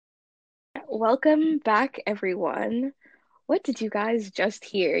Welcome back, everyone. What did you guys just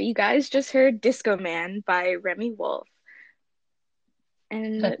hear? You guys just heard Disco Man by Remy Wolf.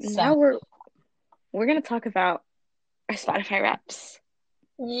 And That's now we're gonna talk about our Spotify Wraps.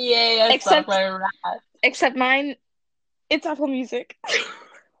 yay, I Except Spotify Wrapped. except mine, it's Apple Music.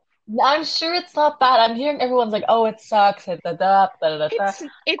 I'm sure it's not bad. I'm hearing everyone's like, "Oh, it sucks." Da, da, da, da, da.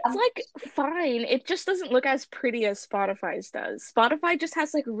 It's I'm like fine. It just doesn't look as pretty as Spotify's does. Spotify just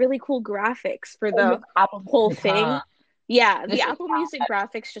has like really cool graphics for oh, you the have Apple whole Music, huh? thing. Yeah, the This is Apple Music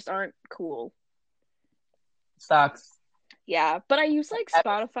graphics just aren't cool. sucks. Yeah, but I use like Ever.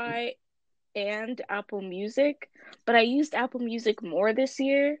 Spotify and Apple Music, but I used Apple Music more this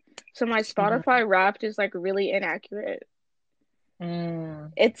year, so my Mhm. Spotify Wrapped is like really inaccurate.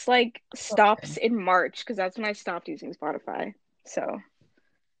 Mm, It's like okay. stops in March because that's when I stopped using Spotify. So,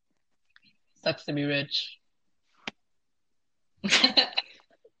 Sucks to be rich.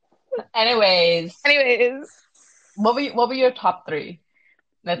 Anyways, anyways, what were your top three?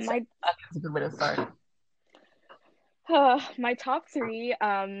 I my think that's a good way to start. my top three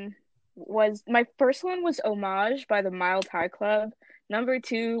was my first one was Homage by the Mild High Club. Number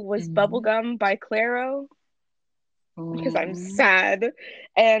two was Mm. Bubblegum by Clairo because I'm Ooh, sad.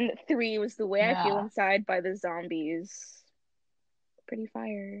 And three was The Way I Feel yeah. Inside by the Zombies. Pretty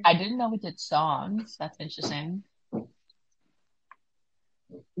fire. I didn't know we did songs. That's interesting.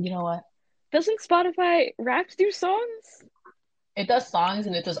 You know what? Doesn't Spotify Wrapped do songs? It does songs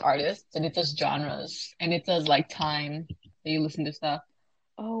and it does artists and it does genres and it does like time that you listen to stuff.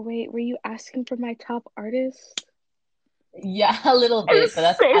 Oh, wait, were you asking for my top artist? Yeah, a little I'm bit,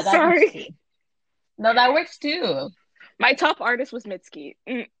 but so that works sorry. too. No, that works too. My top artist was Mitski.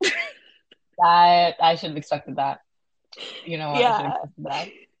 I should have expected that. You know what? I should have Yeah. expected that.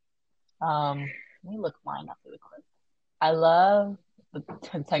 Let me look mine up really quick. I love the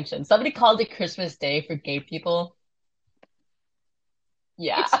tension. Somebody called it Christmas Day for gay people.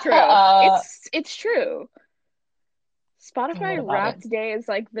 Yeah. It's true. It's true. And what Spotify about it? Wrapped Day is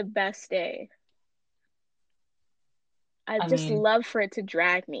like the best day. I I just mean, love for it to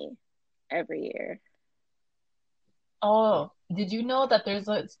drag me every year. oh, did you know that there's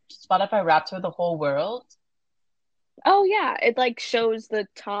a Spotify Wrapped for the whole world? Oh yeah, it like shows the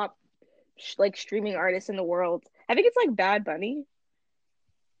top like streaming artists in the world. I think it's like Bad Bunny.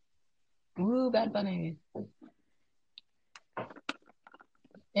 Ooh, Bad Bunny.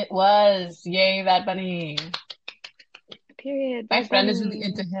 It was. Yay, Bad Bunny. Period. My Bad friend is really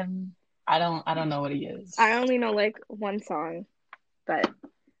into Bunny. him. I don't know what he I is. only know like one song, but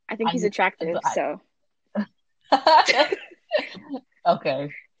I think he's I, attractive, so I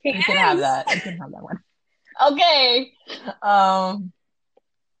okay. he You can have is. that. You can have that one. Okay. Um,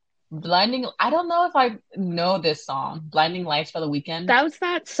 Blinding. I don't know if I know this song. Blinding Lights by The Weeknd. That was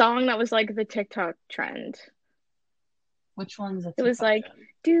that song that was like the TikTok trend. Which one's a It was TikTok like trend?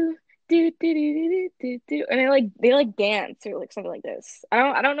 do do do do do do do, and they like dance or like something like this.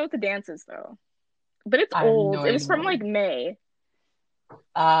 I don't know what the dance is though, but it's I have no old. It was from idea. like May,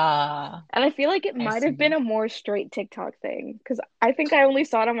 Ah, and I feel like it I might have been see. a more straight TikTok thing because I think I only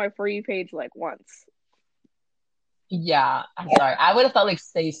saw it on my For You page like once. Yeah, I'm sorry. I would have thought like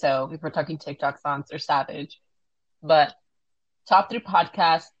Say So if we're talking TikTok songs or Savage. But top three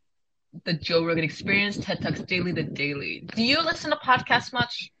podcasts, The Joe Rogan Experience, TED Talks Daily, The Daily. Do you listen to podcasts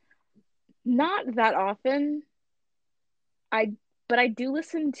much? Not that often. I but I do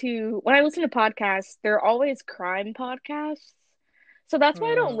listen to when I listen to podcasts, they're always crime podcasts. So that's why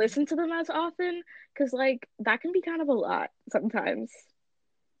I don't Hmm. listen to them as often because like that can be kind of a lot sometimes.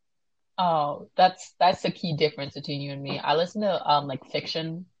 Oh, that's the key difference between you and me. I listen to like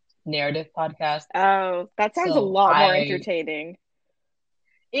fiction narrative podcasts. Oh, that sounds a So lot more I entertaining.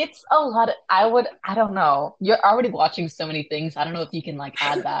 it's a lot of I don't know. You're already watching so many things. I don't know if you can like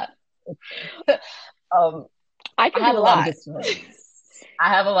add that. Um I I can do have a a lot of lot. good stories. I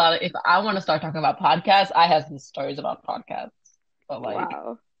have a lot of if I want to start talking about podcasts, I have some stories about podcasts. But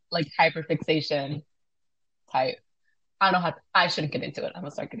Wow. like hyperfixation type. I don't know how I shouldn't get into it. I'm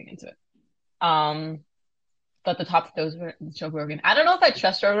gonna start getting into it. Um but the top of those were Joe Rogan. I don't know if I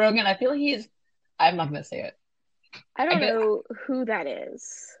trust Joe Rogan. I feel I'm not gonna say it. I I don't get know who that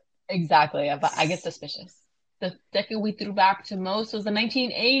is. exactly, but I get suspicious. The decade we threw back to most was the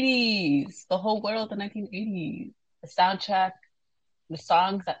 1980s. The whole world, the 1980s. The soundtrack, the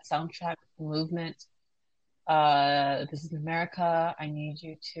songs that soundtrack the movement. This is America. I need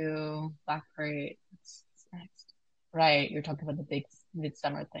you to Black Parade. What's next? Right, you're talking about the big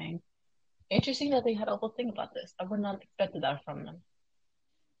midsummer thing. Interesting that they had a whole thing about this. I would not have expected that from them.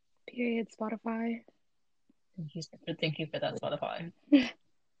 Period Spotify. Thank you for that, Spotify.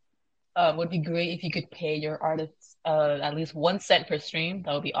 would be great if you could pay your artists at least 1 cent per stream.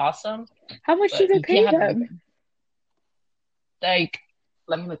 That would be awesome. How much do But they you can't pay have them? everything. Like,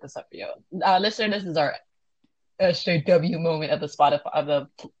 let me look this up for you. Listener, this is our SJW moment of the Spotify of the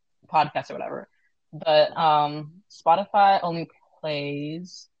podcast or whatever. But Spotify only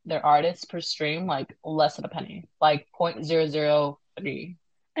plays their artists per stream like less than a penny, like 0.003,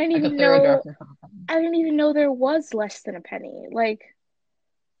 I didn't like a even third or a know. fifth of a penny. I didn't even know there was less than a penny. Like,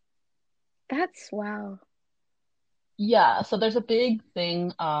 that's wow. Yeah, so there's a big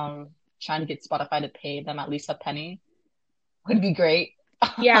thing trying to get Spotify to pay them at least a penny would be great.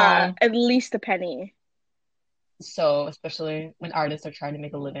 Yeah, Um, at least a penny. so especially when artists are trying to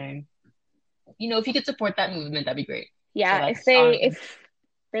make a living, if you could support that movement, that'd be great. So Yeah, that's if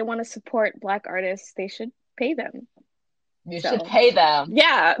they want to support Black artists, they should pay them. you should So, pay them.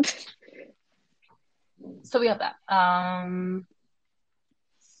 yeah. So we have that.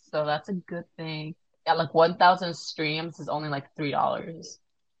 So that's a good thing. Yeah, like 1,000 streams is only like $3.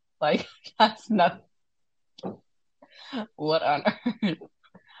 Like that's not what on earth.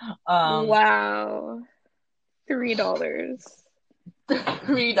 Um, Wow. $3.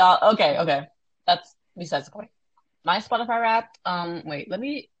 $3. Okay. That's besides the point. My Spotify Wrapped. Wait, let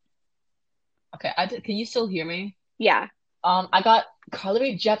me. Okay, I did. Can you still hear me? Yeah, I got Carly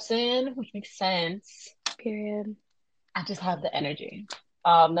Rae Jepsen, which makes sense. period. I just have the energy.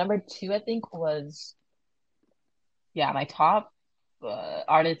 Number two, I think was my top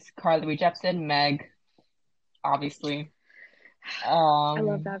artists: Carly Rae Jepsen, Meg, obviously. I love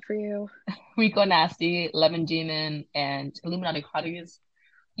Um, that for you. Rico Nasty, Lemon Demon, and Illuminati Hotties.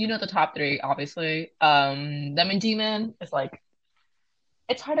 You know the top three, obviously. Lemon Demon is like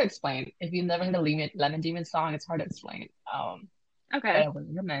it's hard to explain. If you've never heard a Lemon Demon song, it's hard to explain. But Okay. I would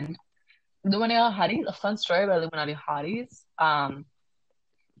recommend. Illuminati Hotties, a fun story about Illuminati Hotties.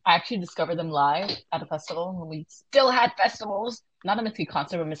 I actually discovered them live at a festival when we still had festivals. Not a Mitski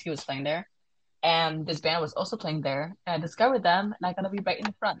concert, but Mitski was playing there. And this band was also playing there. And I discovered them, and I got to be right in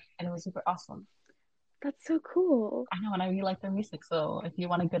the front. And it was super awesome. That's so cool. I know, and I really like their music. So if you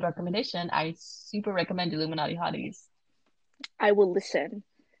want a good recommendation, I super recommend Illuminati Hotties. I will listen.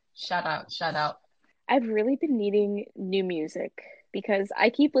 Shout out. I've really been needing new music because I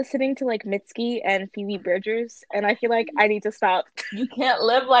keep listening to like Mitski and Phoebe Bridgers, and I feel like I need to stop. You can't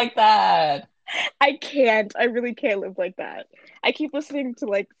live like that. I can't. I really can't live like that. I keep listening to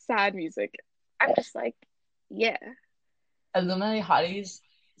like sad music. I'm just like, yeah. Illuminati Hotties,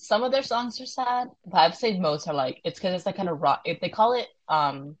 some of their songs are sad, but I'd say most are like it's because it's like kind of rock. If they call it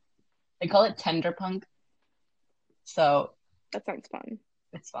tender punk, so That sounds fun.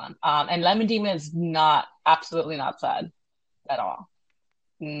 it's fun. And Lemon Demon is not absolutely not sad at all.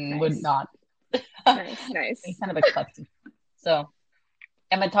 Would Nice. not. Nice, nice. It's kind of eclectic. So,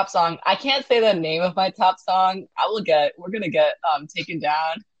 and my top song, I can't say the name of my top song. We're gonna get taken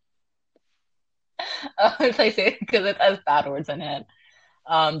down if I say it because it has bad words in it.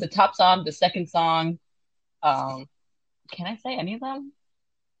 The top song, the second song, um, can I say any of them?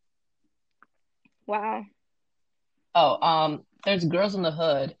 Wow. Oh, there's Girls in the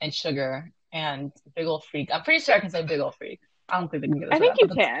Hood and Sugar and Big Ol' Freak. I'm pretty sure I can say Big Ol' Freak. I don't think they can get us I for think that, you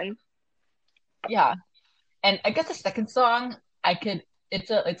but can. yeah. And I guess the second song, I could. It's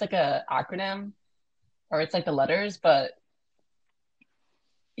like a acronym, or it's like the letters, but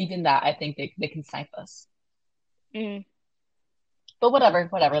even that, I think they can snipe us. Mm. But whatever.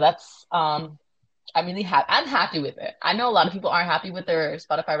 That's I'm really happy. I'm happy with it. I know a lot of people aren't happy with their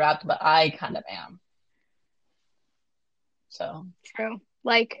Spotify Wrapped, but I kind of am. So True.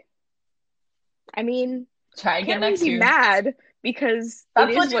 Like, I mean, try you again can't really next be year. mad because it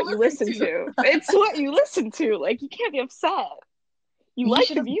That's is what you what you listen listen to. to. It's what you listen to. Like, you can't be upset. You You like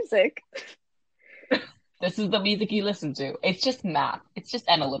should the have. music. This is the music you listen to. It's just math. It's just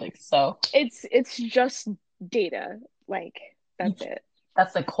analytics. So It's just data. Like, you, that's it.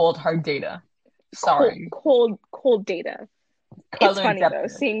 that's the cold hard data. Cold, Sorry, cold, cold data. It's color funny though,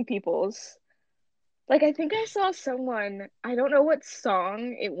 depth. seeing people's. Like, I think I saw someone, I don't know what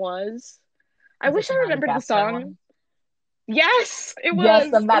song it was. I Is it wish the I remembered the Madagascar song. one? Yes, it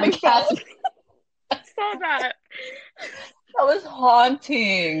Yes, the was. It was that. Madagascar. I saw that. That was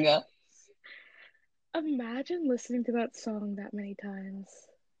haunting. Imagine listening to that song that many times.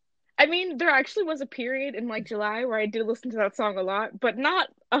 I mean, there actually was a period in like July where I did listen to that song a lot, but not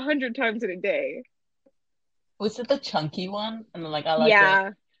 100 times in a day. Was it the chunky one? And then like I like it.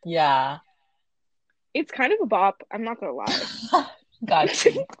 Yeah, Yeah. it's kind of a bop. I'm not gonna lie. Got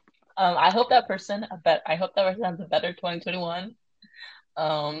you. I hope that person, I hope that person has a better 2021.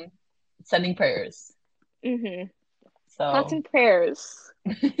 Um, Sending prayers. Hmm. Thoughts So, and prayers.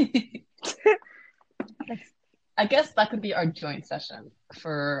 I guess that could be our joint session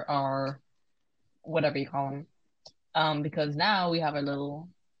for our whatever you call them. Because now we have a little,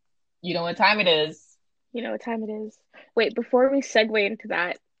 you know what time it is. You know what time it is. Wait, before we segue into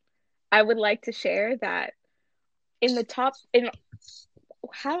that, I would like to share that in the top in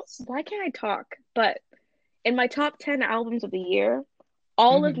how why can't I talk? But in my top 10 albums of the year,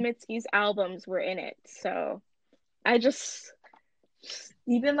 all of Hmm. Mitski's albums were in it. So I just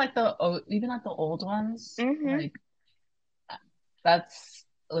Even like the old ones, hmm like that's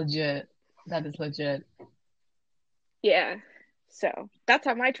legit. That is legit. yeah. So that's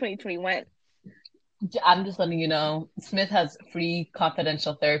how my 2020 went. I'm just letting you know, Smith has free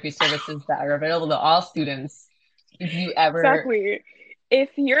confidential therapy services that are available to all students. If you ever Exactly. If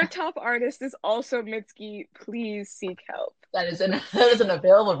your top artist is also Mitski, please seek help. that is an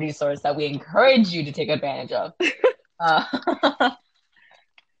available resource that we encourage you to take advantage of. Uh,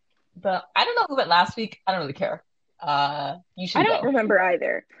 but I don't know who went last week. I don't really care. You I should don't go. remember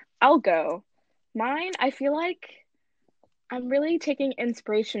either. I'll go. Mine, I feel like I'm really taking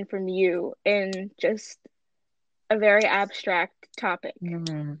inspiration from you in just a very abstract topic.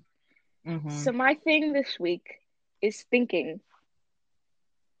 Mm-hmm. Mm-hmm. So my thing this week is thinking.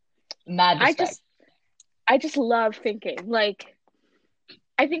 Mad I respect. just I just love thinking. Like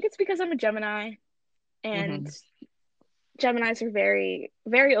I think it's because I'm a Gemini and Mm-hmm. Geminis are very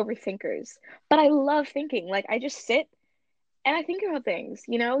very overthinkers. But I love thinking. Like I just sit and I think about things,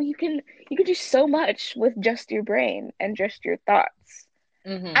 you know? You can do so much with just your brain and just your thoughts.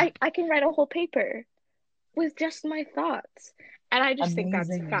 Mm-hmm. I can write a whole paper with just my thoughts. And I just think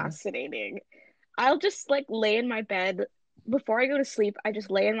that's Amazing. fascinating. I'll just like lay in my bed before I go to sleep. I just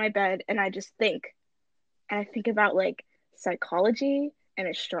lay in my bed and I just think. And I think about like psychology and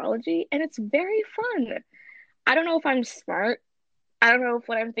astrology, and it's very fun. I don't know if I'm smart. I don't know if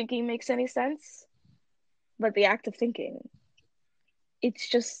what I'm thinking makes any sense, but the act of thinking, it's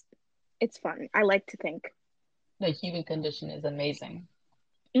just, it's fun. I like to think. The human condition is amazing.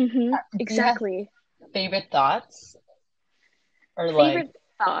 Do you have Exactly. favorite thoughts or like Favorite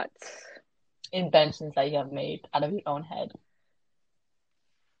thoughts. inventions that you have made out of your own head?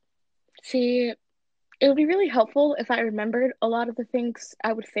 See, it would be really helpful if I remembered a lot of the things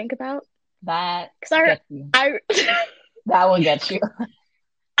I would think about. That Because gets you. I, That will get you.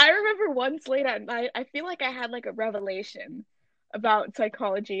 I remember once late at night, I feel like I had like a revelation about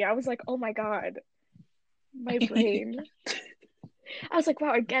psychology. I was like, oh my God, my brain. I was like,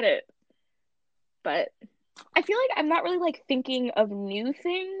 wow, I get it. But I feel like I'm not really like thinking of new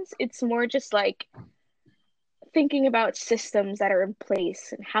things. It's more just like thinking about systems that are in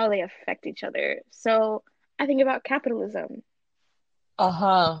place and how they affect each other. So I think about capitalism.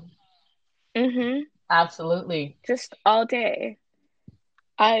 Uh-huh. Mm-hmm. Absolutely. Just all day.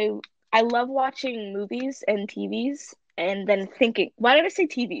 I I love watching movies and TVs and then thinking. Why did I say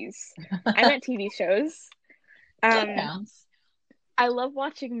TVs? I meant TV shows. That Um, counts. I love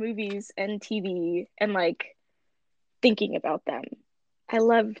watching movies and TV and like thinking about them. I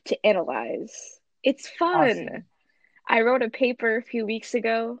love to analyze. It's fun. Awesome. I wrote a paper a few weeks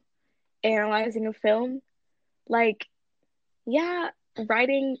ago analyzing a film. Like, yeah,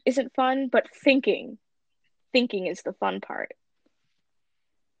 writing isn't fun, but thinking is the fun part.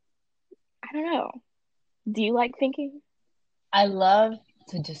 I don't know. Do you like thinking? I love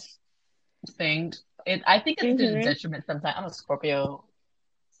to just think. I think it's to the Mm-hmm. detriment sometimes. I'm a Scorpio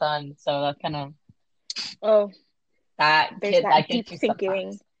sun, so that kind of Oh, there's that that deep gets you thinking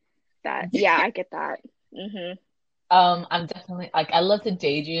sometimes. that, yeah, I get that. Mm-hmm. I'm definitely like I love to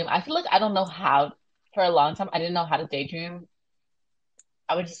daydream. I feel like I don't know how for a long time I didn't know how to daydream.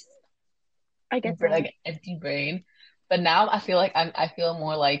 I would just I get like that. empty brain. But now I feel like I feel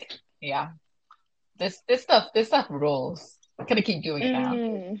more like, yeah, this stuff rules. I'm gonna keep doing it now.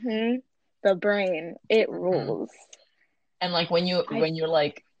 Mm-hmm. The brain, it Hmm. rules. And like I when you're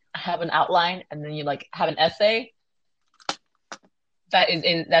like have an outline and then you like have an essay,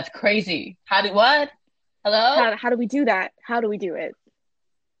 that's crazy. How do what? Hello? how do we do that? How do we do it?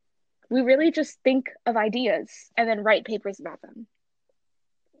 We really just think of ideas and then write papers about them.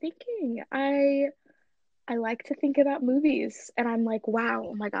 Thinking. I like to think about movies and I'm like, wow,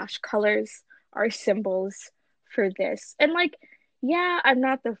 oh my gosh, colors are symbols for this. And like, yeah, I'm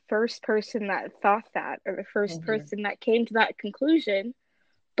not the first person that thought that or the first Hmm. person that came to that conclusion,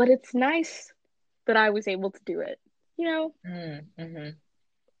 but it's nice that I was able to do it. You know? Mm-hmm.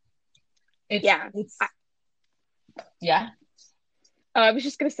 Yeah. I, It's yeah, oh, I was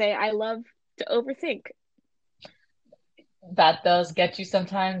just gonna say I love to overthink. that does get you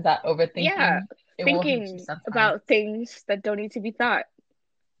sometimes, that Yeah, overthinking. It will hit you thinking sometimes. about things that don't need to be thought.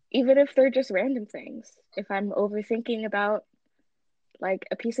 even if they're just random things. If I'm overthinking about like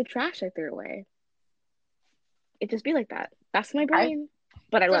a piece of trash I threw away, it just be like that. That's my I brain.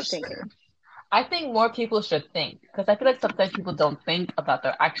 But I for love sure. thinking. I think more people should think because I feel like sometimes people don't think about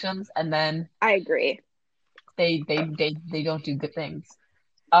their actions and then I agree. they don't do good things.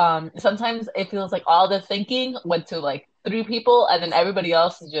 Sometimes it feels like all the thinking went to like three people and then everybody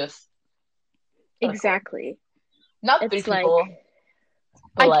else is just pitiful. Exactly. Not three It's like people,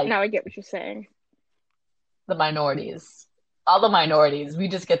 but like now I get what you're saying. the minorities. All the minorities. We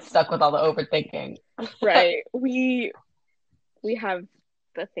just get stuck with all the overthinking. Right. We have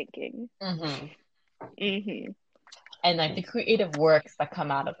the thinking. hmm Hmm. And like the creative works that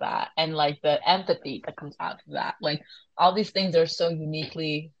come out of that and like the empathy that comes out of that. Like all these things are so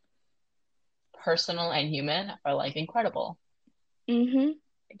uniquely personal and human are like incredible. Hmm.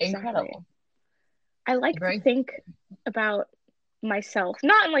 Exactly. Incredible. I like to Very think about myself,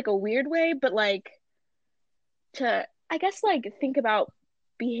 not in like a weird way, but like to, I guess, like think about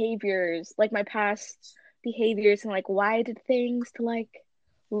behaviors, like my past behaviors and like why I did things to like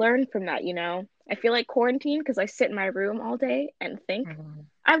learn from that, you know? I feel like quarantine because I sit in my room all day and think. mhm.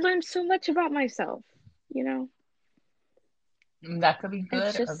 I've learned so much about myself, you know? That could be It's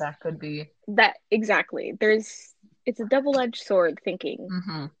good or just that could be that exactly. It's a double-edged sword thinking.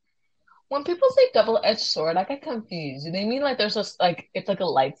 hmm When people say double-edged sword, I get confused. Do they mean like there's just like it's like a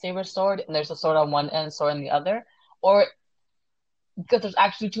lightsaber sword and there's a sword on one end, sword on the other? Or because there's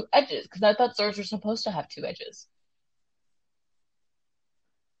actually two edges? Because I thought swords were supposed to have two edges.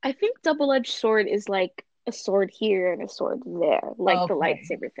 I think double-edged sword is like a sword here and a sword there, like the Okay.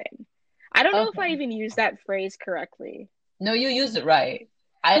 lightsaber thing. I don't know if I Okay. even used that phrase correctly. No, you used it right.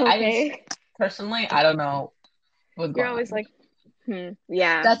 I just Okay. personally I don't know what's You're going always on. like,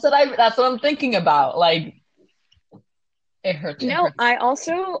 yeah. That's what I'm thinking about. Like it hurts. It No, hurts.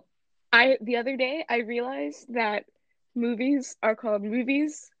 the other day I realized that movies are called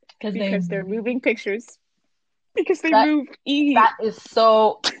movies Because they because they're moving pictures because they that move E, that is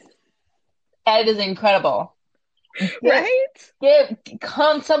so it is incredible. Give right?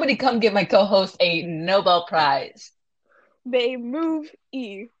 somebody come give my co-host a Nobel Prize. They move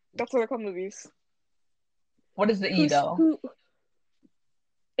E. That's what they're called movies. What is the E though? Who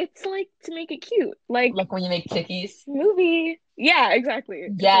it's like to make it cute. Like Like when you make tickies? movie. Yeah, exactly.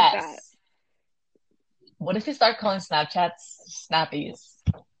 It's like that. Yes. What if you start calling Snapchats Snappies?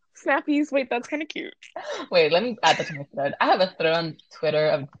 Snappies, wait, that's kind of cute. Wait, let me add that to my thread. I have a thread on Twitter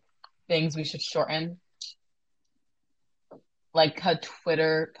of things we should shorten, like how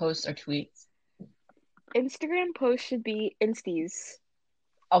Twitter posts or tweets. Instagram post should be insties.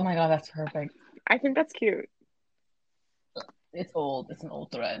 Oh my God, that's perfect. I think that's cute. It's old. It's an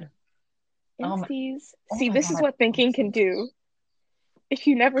old thread. Oh Insties. oh See, my this God, is I what love thinking can this. do. If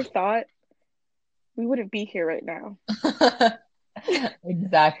you never thought, we wouldn't be here right now.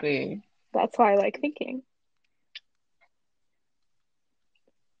 Exactly. That's why I like thinking.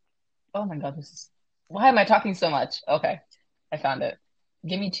 Oh my God, this is. Why am I talking so much? Okay, I found it.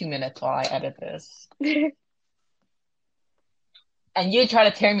 Give me 2 minutes while I edit this. You And you try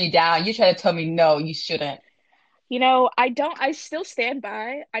to tear me down. You try to tell me no, you shouldn't. know, I still stand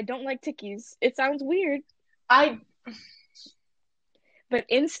by. I don't like tickies. It sounds weird, I but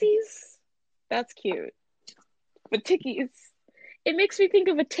insties, that's cute. But tickies, it makes me think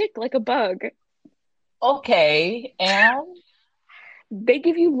of a tick like a bug. okay, and They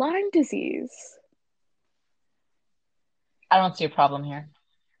give you Lyme disease. I don't see a problem here.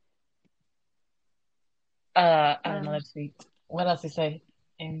 I don't know. Um, Let's see. What else do you say?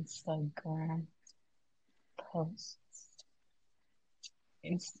 Instagram posts.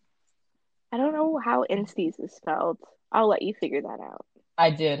 Inst I don't know how insties is spelled. I'll let you figure that out.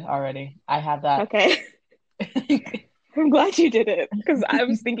 I did already. I have that. Okay. I'm glad you did it because I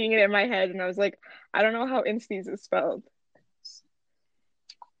was thinking it in my head and I was like, I don't know how insties is spelled.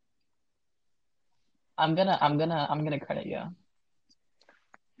 I'm gonna credit you.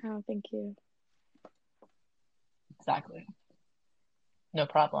 Oh, thank you. Exactly. No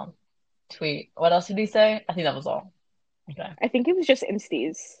problem. Tweet. What else did he say? I think that was all. Okay. I think it was just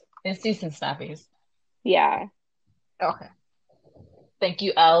insties. It's decent snappies. Yeah, Okay. Thank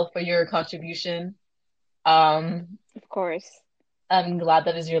you, Elle, for your contribution. Um, of course. I'm glad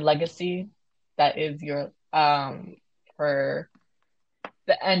that is your legacy. That is your for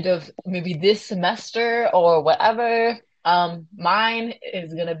the end of maybe this semester or whatever. Mine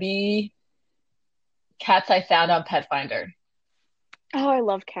is gonna be cats I found on Pet Finder. Oh, I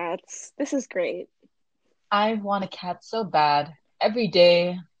love cats. This is great. I want a cat so bad. Every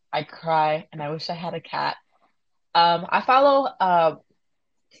day I cry and I wish I had a cat. I follow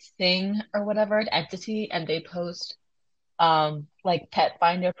thing or whatever, an entity, and they post like pet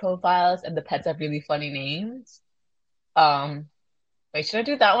finder profiles, and the pets have really funny names. Um, Wait, should I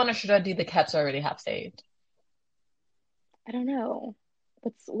do that one or should I do the cats I already have saved? I don't know.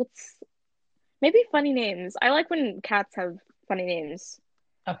 What's maybe funny names. I like when cats have funny names.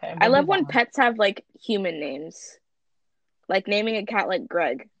 Okay, I we'll do love that when one. pets have like human names. Like naming a cat like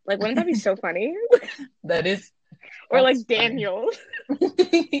Greg. Like, wouldn't that be so funny? That is, Or that's like funny. Daniel.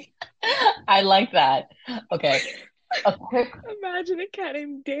 I like that. Okay, a quick, Imagine a cat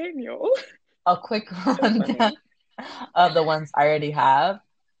named Daniel. a quick So rundown funny. of the ones I already have.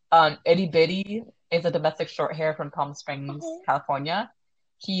 Itty Bitty is a domestic short hair from Palm Springs, Oh, California.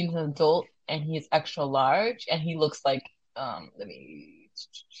 He's an adult and he is extra large and he looks like, let me,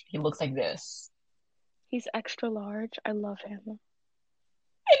 he looks like this. he's extra large. I love him. And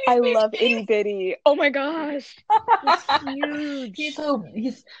I he's love Itty Bitty. Oh my gosh. He's He's huge. so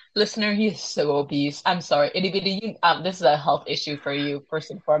he's listener, he's so obese. I'm sorry, itty bitty. This is a health issue for you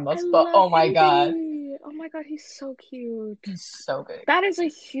first and I foremost. But love oh my Itty God, Bitty. Oh my god, he's so cute. he's so big. That is a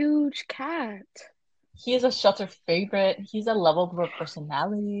huge cat. He is a shelter favorite. He's a lovable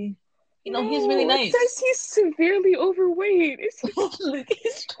personality. He's really No, it says nice. he's severely overweight. Is he Look,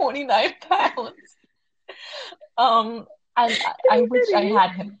 he's 29 pounds. Um, I Itty wish I Bitty?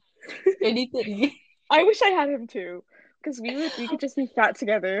 had him. Itty bitty. I wish I had him too. Because we could just be fat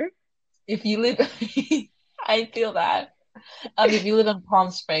together. If you live, I feel that. If you live in Palm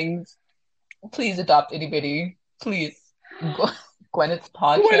Springs, please adopt itty bitty. Please. Gwyneth Gwyneth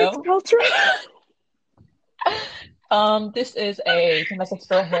Paltrow. Paltrow. This is a domestic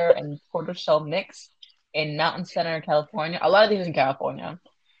short hair and tortoiseshell mix in Mountain Center, California. A lot of these in California.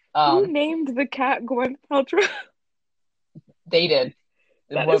 Who Um, named the cat Gwyneth Paltrow? they did.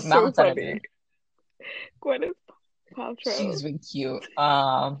 That What is so Mountain Center funny. did. Gwyneth Paltrow. She's really cute.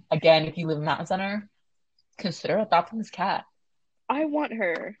 Again, if you live in Mountain Center, consider adopting this cat. I want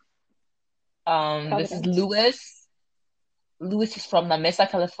her. This is Providence. Louis. Louis is from La Mesa,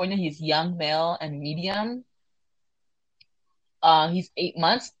 California. He's young, male, and medium. He's 8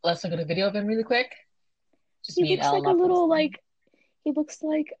 months. Let's look at a video of him really quick. Just He me and looks Elle, like a not for little listening. like he looks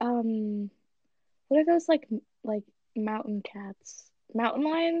like what are those like mountain cats? Mountain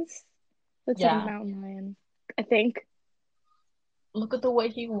lions? Looks like a Yeah. mountain lion. I think. Look at the way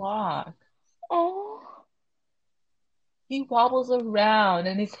he walks. Oh. He wobbles around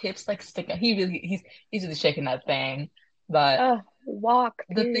and his hips like stick out. He's really shaking that thing. But Walk,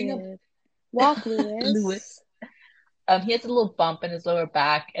 the thing of period. Walk, Louis, Lewis. he has a little bump in his lower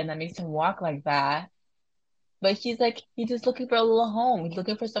back and that makes him walk like that. But he's just looking for a little home. He's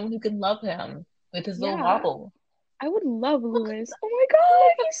looking for someone who can love him with his little Yeah, wobble. I would love Look Lewis. Oh my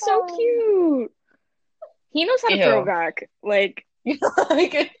God, at he's so that. cute. He knows how to throw Ew. back. Like,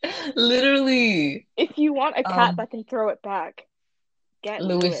 Like literally. if you want a cat Um, that can throw it back, get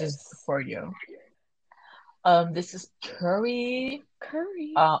Louis is Lewis. for you. This is Curry.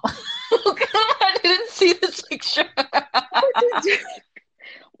 Curry? Uh, oh God, I didn't see this picture. What did you,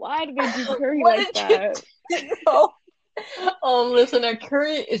 why did they do Curry What like did you that? do? No. Listener,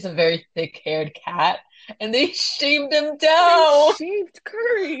 Curry is a very thick-haired cat, and they shaved him They down, shaved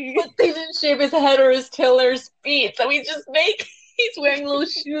Curry. but they didn't shave his head or his tail or his feet, so he's wearing little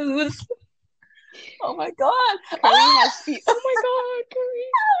shoes. Oh my God. Curry has Ah! feet. Oh my God, Curry.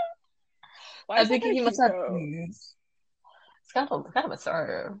 Why I'm is that thinking guy he must cute have though? fleas. It's kind of a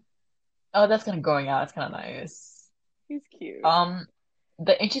star. Oh, that's kind of going out. It's kind of nice. He's cute. Um,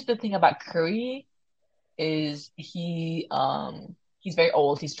 the interesting thing about Curry is he's very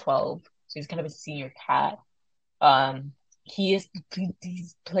old. He's 12, so he's kind of a senior cat. Um, he's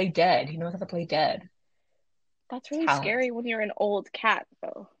play dead. He knows how to play dead. That's really Talent. scary when you're an old cat,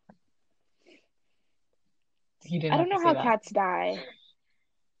 though. He didn't I don't have to know say how that. cats die.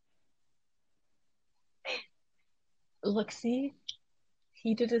 Look, see,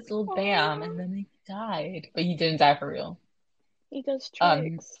 he did his little bam, and Oh, then he died, but he didn't die for real. he does Um,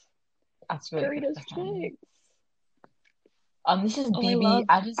 tricks. that's really Curry good does for him. tricks. This is Oh, BB.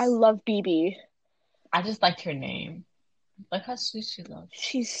 I love BB. I just liked her name. Like how sweet she looks.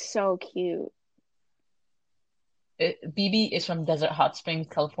 She's so cute. BB is from Desert Hot Springs,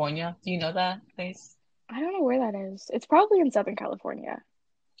 California. Do you know that place? I don't know where that is. It's probably in Southern California.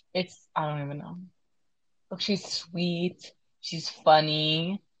 I don't even know. Look, she's sweet. She's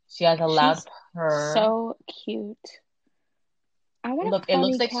funny. She has a loud She's purr. so cute. I want Look, a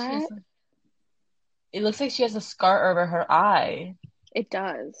funny cat. it looks like she has a scar over her eye. It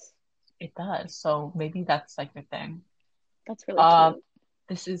does. It does. So maybe that's like the thing. That's really Um, cute.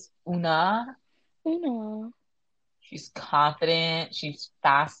 this is Una. Uno. She's confident. She's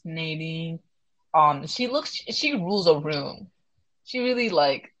fascinating. She rules a room. She really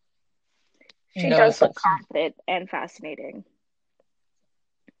like She does knows look what confident and fascinating.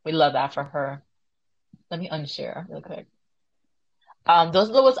 we love that for her. Let me unshare real quick. Those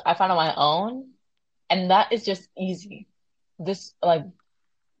are the ones I found on my own, and that is just easy. This like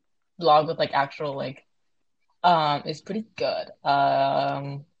blog with like actual like is pretty good.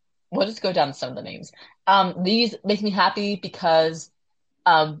 We'll just go down some of the names. These make me happy because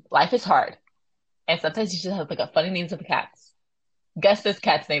life is hard, and sometimes you just have like a funny names of the cats. Guess this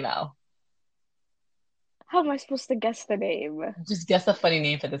cat's name now. How am I supposed to guess the name? Just guess a funny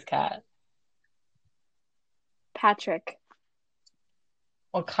name for this cat. Patrick.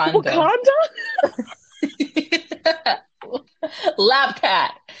 Wakanda. Wakanda? Lab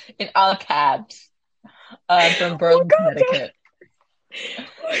cat in all caps. From Berlin, Wakanda. Connecticut.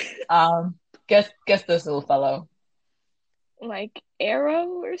 Um, guess this little fellow. Like Arrow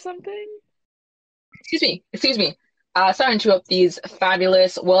or something? Excuse me. Sorry to interrupt these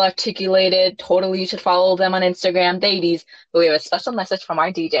fabulous, well-articulated, totally you should follow them on Instagram, ladies. But we have a special message from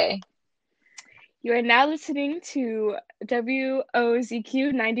our DJ. You are now listening to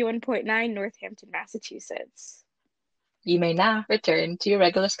WOZQ 91.9 Northampton, Massachusetts. You may now return to your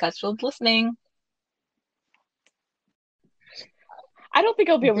regular scheduled listening. I don't think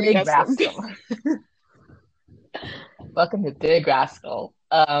I'll be able to Big guess them. Rascal. Welcome to Big Rascal.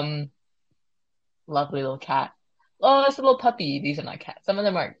 Lovely little cat. Oh, it's a little puppy. These are not cats. Some of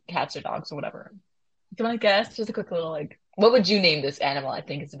them are cats or dogs or whatever. Do you want to guess? Just a quick little like, what would you name this animal? I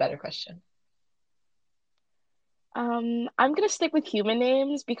think is a better question. I'm gonna stick with human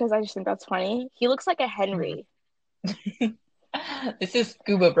names because I just think that's funny. He looks like a Henry. This is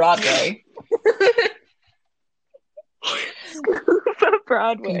Scuba Broadway. Scuba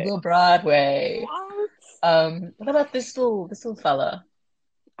Broadway. Scuba Broadway. What? What about this little fella?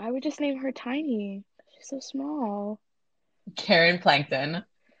 I would just name her Tiny. She's so small. Karen Plankton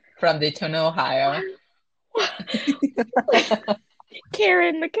from Daytona, Ohio.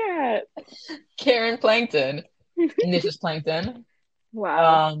 Karen the cat. Karen Plankton. Mrs. Plankton.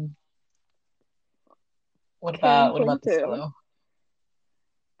 Wow. What Karen about this Plankton. fellow?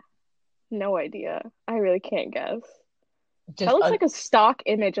 No idea. I really can't guess. That Just looks a like a stock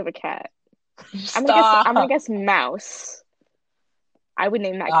image of a cat. I'm stop. gonna guess Mouse. I would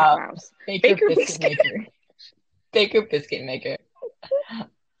name that cat Uh, Mouse. Baker Baker Biscuit Biscuit. Maker. Baker Biscuit Maker.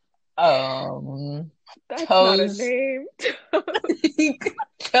 That's not a Toes. name.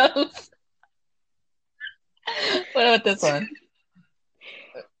 Toes. What about this one?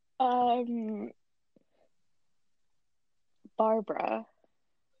 Barbara.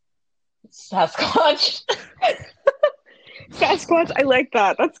 Sasquatch. Sasquatch, I like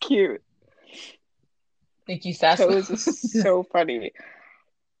that. That's cute. Thank you, Toes is Sasquatch. so funny.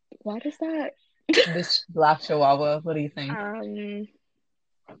 Why does that? This black chihuahua. What do you think?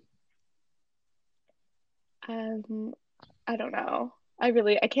 I don't know.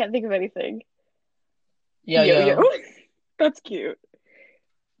 I can't think of anything. Yo. That's cute.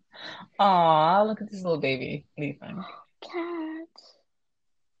 Aw, look at this little baby. What do you think? Cat.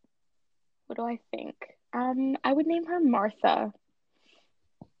 What do I think? I would name her Martha.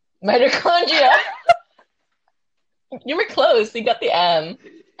 Mitochondria. You were close. You got the M.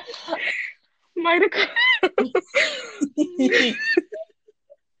 Mitochondria.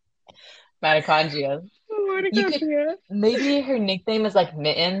 Mitochondria. Mitochondria. Maybe her nickname is like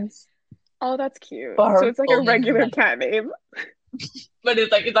Mittens. Oh, that's cute. But So her it's like a full name is regular cat name. But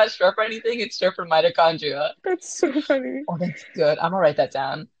it's like, it's not short for anything. It's short for mitochondria. That's so funny. Oh, that's good. I'm gonna write that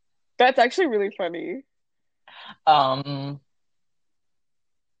down. That's actually really funny.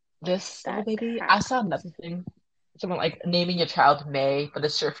 This little That baby. cat. I saw another thing. Someone like naming your child May, but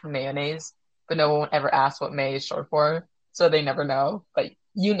it's short for mayonnaise. But no one ever asks what May is short for, so they never know. But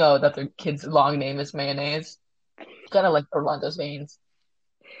you know that their kid's long name is mayonnaise. Gotta like run those veins.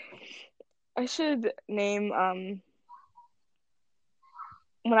 I should name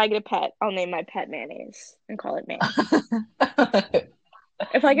when I get a pet, I'll name my pet Mayonnaise and call it May.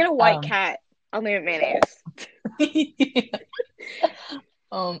 If I get a white cat, I'll name it Mayonnaise.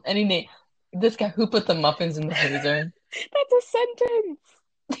 Any name. This guy who put the muffins in the freezer. That's a sentence.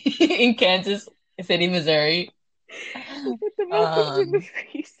 In Kansas City, Missouri. Who put the muffins in the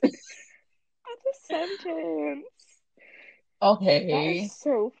freezer? That's a sentence. Okay. That is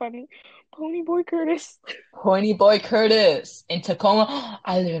so funny. Pony Boy Curtis. Pony Boy Curtis in Tacoma.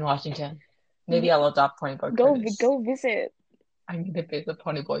 I live in Washington. Maybe I'll adopt Pony Boy Curtis. Go visit. I need to visit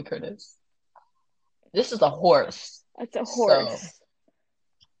Pony Boy Curtis. This is a horse. That's a horse.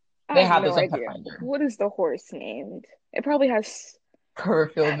 I They have have no this on idea. Petfinder. What is the horse named? It probably has.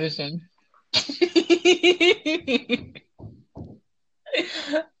 Peripheral vision.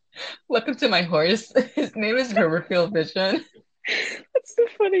 Welcome to my horse. His name is Peripheral Vision. That's the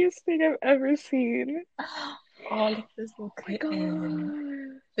funniest thing I've ever seen. Oh, look at this little Oh my kitten.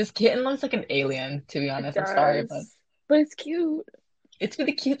 god. This kitten looks like an alien, to be It honest. I'm sorry, but does. But it's cute. it's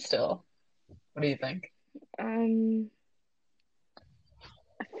really cute still. What do you think? Um,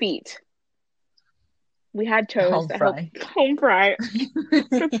 Feet. We had toes Home that help fry. home fry.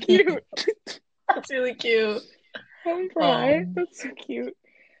 That's cute. That's really cute. Home fry. Um, That's so cute.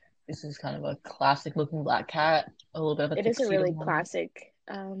 this is kind of a classic looking black cat. A little bit of a It is a tuxedo really one. classic.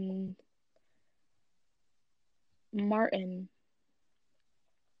 Martin.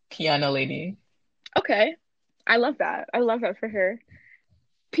 Piano lady. Okay. I love that. I love that for her.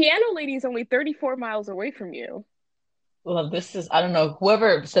 Piano Lady is only 34 miles away from you. Well, this is, I don't know,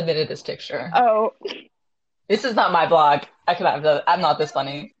 whoever submitted this picture. Oh, This is not my blog. I could have done, I'm not this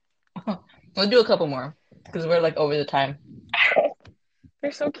funny. We'll do a couple more because we're like over the time.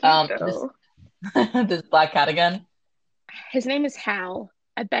 they're so cute This though. this black cat again. His name is Hal.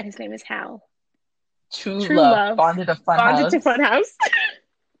 I bet his name is Hal. True True love, love. bonded a fun Bonded to house. Funhouse.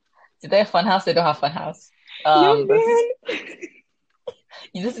 Do they have fun house? They don't have fun house. Young This is man.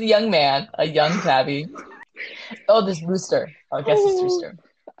 this is a young man, a young tabby. Oh, this rooster. Oh, I guess it's Oh, rooster.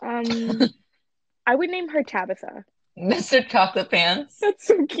 I would name her Tabitha. Mr. Chocolate Pants That's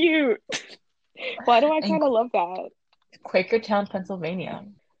so cute. Why do I in kind of love that? Quakertown, Pennsylvania.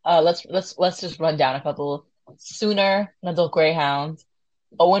 Let's just run down a couple. Sooner, an adult greyhound.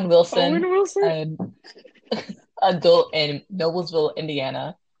 Owen Owen Wilson, Wilson? an adult in Noblesville,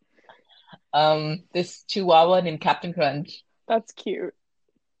 Indiana. This Chihuahua named Captain Crunch. That's cute.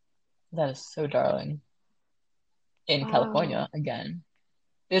 That is so darling. In Oh, California again.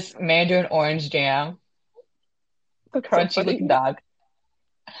 This Mandarin Orange Jam, that's so crunchy looking funny. dog.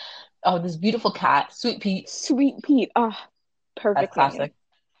 Oh, this beautiful cat, Sweet Pete. Sweet Pete. Ah, That's perfect name. classic.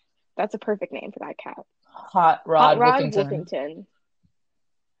 That's a perfect name for that cat. Hot Hot Rod Rod Wolfington. Wolfington.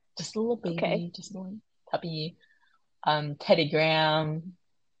 Just a little Okay, baby, just a little puppy. Teddy Graham,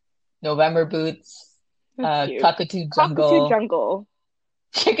 November Boots, that's cute. Cockatoo Cockatoo Jungle, Jungle.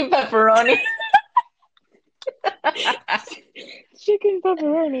 Chicken Pepperoni. Chicken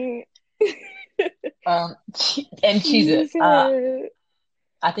pepperoni. And Cheese It. Cheese it.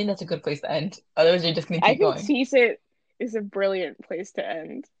 I think that's a good place to end. Otherwise, you're just gonna I keep think going. Cheese It is a brilliant place to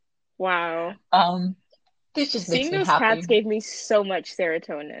end. Wow. Um, this just makes Seeing me those cats happy. gave me so much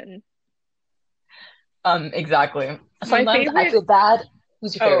serotonin. Exactly. My Sometimes I favorite, feel bad.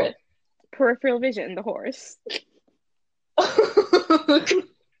 Who's your oh, favorite? Peripheral Vision, the horse.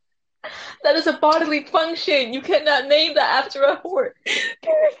 That is a bodily function. You cannot name that after a horse.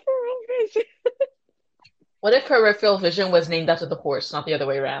 Peripheral Vision. What if peripheral vision was named after the horse, not the other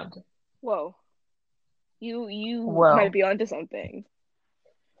way around? Whoa, you might Well, be onto something.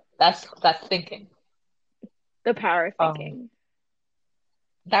 that's thinking. The power of Um, thinking.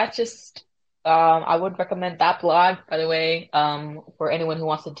 that just I would recommend that blog, by the way, for anyone who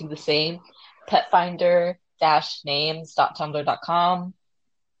wants to do the same. Petfinder-names.tumblr.com.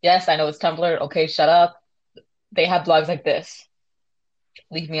 Yes, I know it's Tumblr. Okay, shut up. They have blogs like this.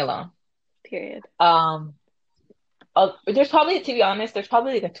 Leave me alone. Period. Um, there's probably, to be honest, there's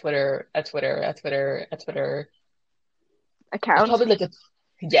probably like a Twitter. There's Account. probably like a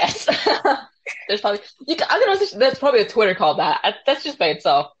yes. There's probably I can also there's probably a Twitter called that. That's just by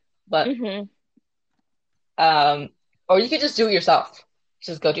itself. But Hmm. um, or you could just do it yourself.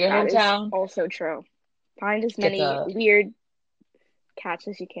 Just go to your That is hometown, also true. Find as get many the weird cats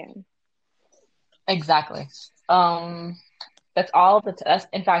as you can. exactly. That's all. That's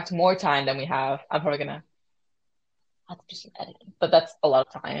in fact more time than we have. I'm probably gonna have to do some editing, but that's a lot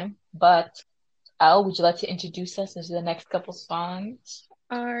of time. But Al, would you like to introduce us into the next couple songs?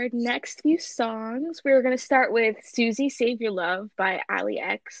 Our next few songs, we're going to start with Susie Save Your Love by Ali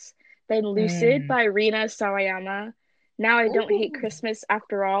X, then Lucid Mm. by Rina Sawayama, Now I Don't Hate Ooh. Christmas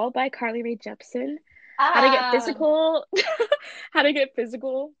After All by Carly Rae Jepsen, How to Get Ah. Physical, How to Get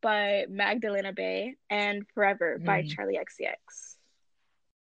Physical by Magdalena Bay, and Forever by Mm. Charlie XCX.